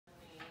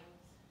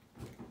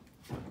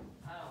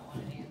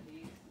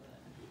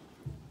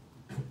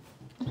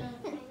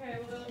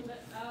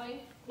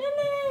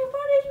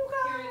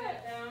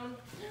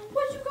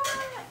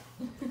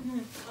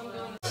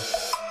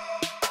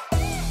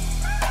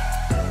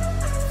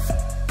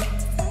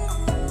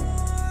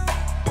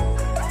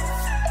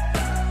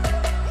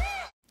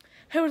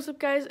What's up,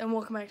 guys, and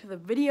welcome back to the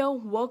video.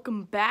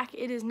 Welcome back.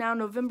 It is now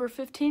November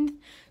 15th,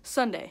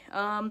 Sunday.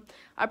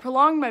 I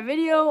prolonged my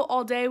video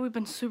all day. We've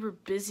been super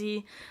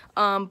busy,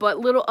 but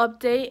little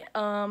update.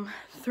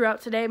 Throughout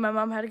today, my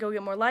mom had to go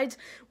get more lights.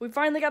 We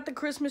finally got the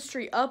Christmas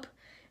tree up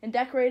and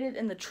decorated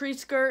in the tree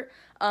skirt,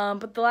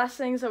 but the last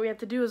things that we have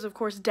to do is, of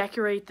course,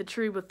 decorate the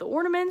tree with the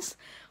ornaments.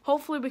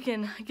 Hopefully we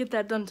can get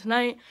that done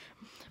tonight.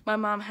 My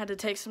mom had to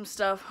take some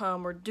stuff.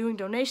 We're doing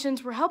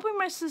donations. We're helping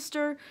my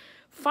sister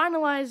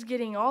finalize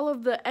getting all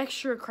of the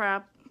extra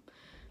crap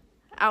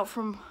out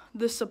from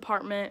this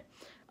apartment,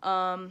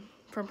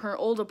 from her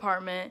old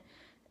apartment.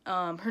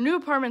 Her new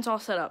apartment's all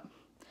set up.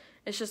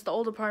 It's just the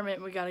old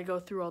apartment. We got to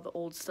go through all the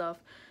old stuff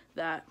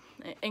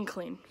and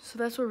clean. So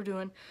that's what we're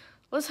doing.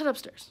 Let's head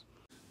upstairs.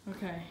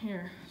 Okay,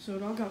 here. So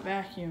it all got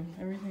vacuumed.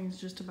 Everything's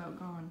just about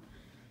gone.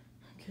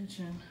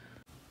 Kitchen.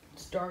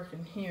 It's dark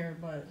in here,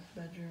 but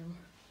bedroom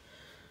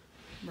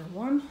number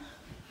 1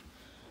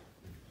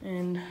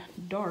 and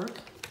dark.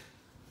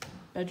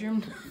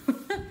 Bedroom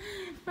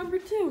number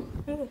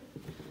 2.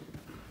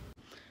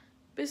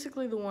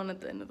 Basically, the one at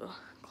the end of the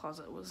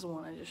closet was the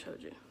one I just showed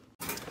you.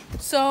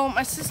 So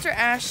my sister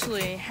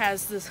Ashley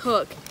has this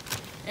hook,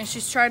 and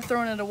she's tried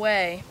throwing it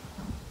away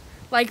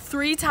like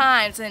 3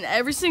 times, and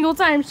every single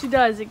time she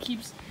does, it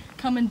keeps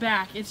coming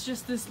back. It's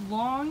just this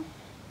long,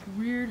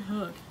 weird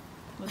hook.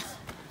 Let's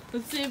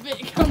see if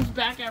it comes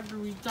back after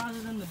we toss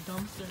it in the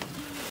dumpster.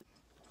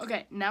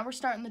 Okay, now we're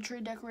starting the tree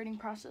decorating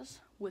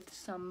process with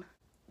some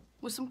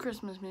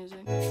Christmas music.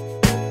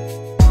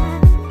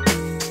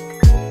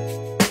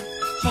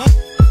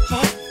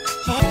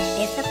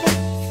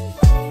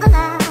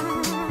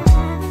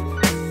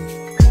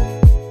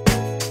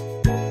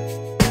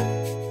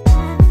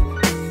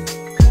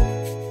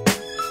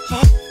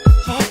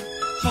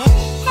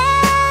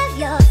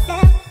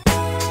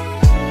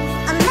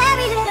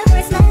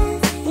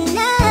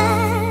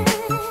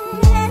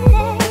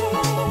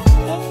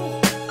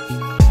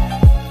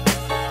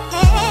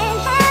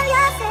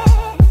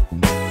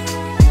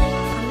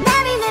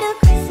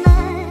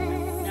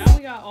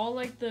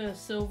 The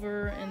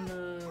silver and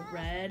the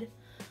red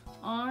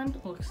on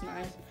looks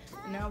nice,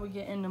 and now we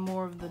get into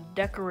more of the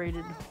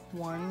decorated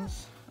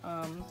ones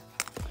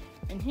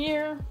in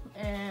here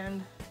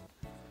and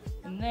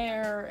in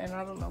there, and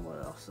I don't know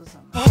what else is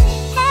on there.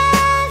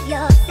 Have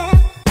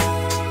yourself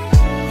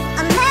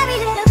a merry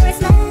little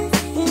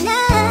Christmas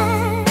night.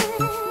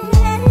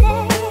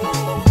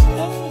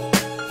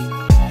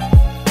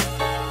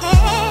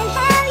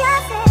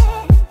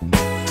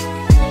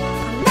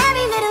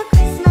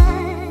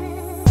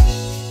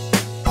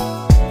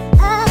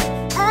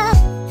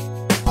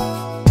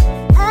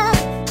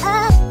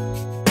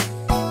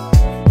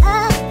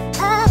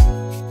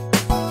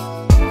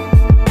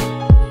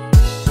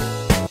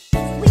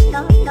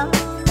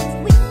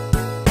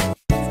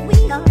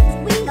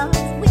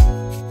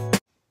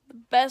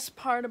 Best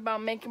part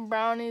about making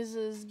brownies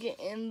is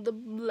getting the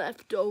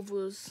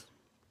leftovers.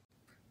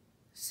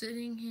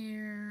 Sitting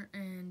here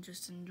and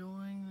just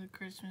enjoying the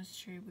Christmas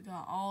tree. We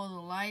got all the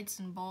lights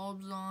and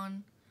bulbs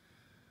on.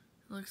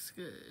 Looks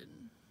good.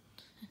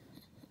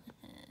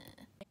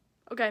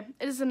 Okay,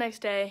 it is the next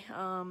day.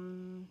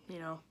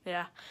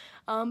 Yeah.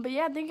 But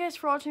yeah, thank you guys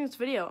for watching this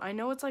video. I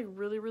know it's like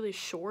really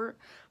short,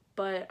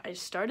 but I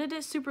started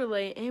it super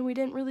late and we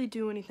didn't really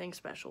do anything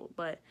special,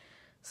 but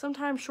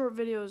sometimes short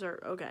videos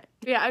are okay.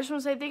 Yeah, I just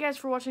want to say thank you guys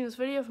for watching this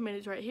video. If you made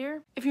it right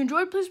here. If you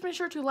enjoyed, please make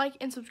sure to like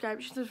and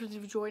subscribe if you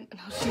enjoyed, and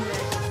I'll see you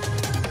later.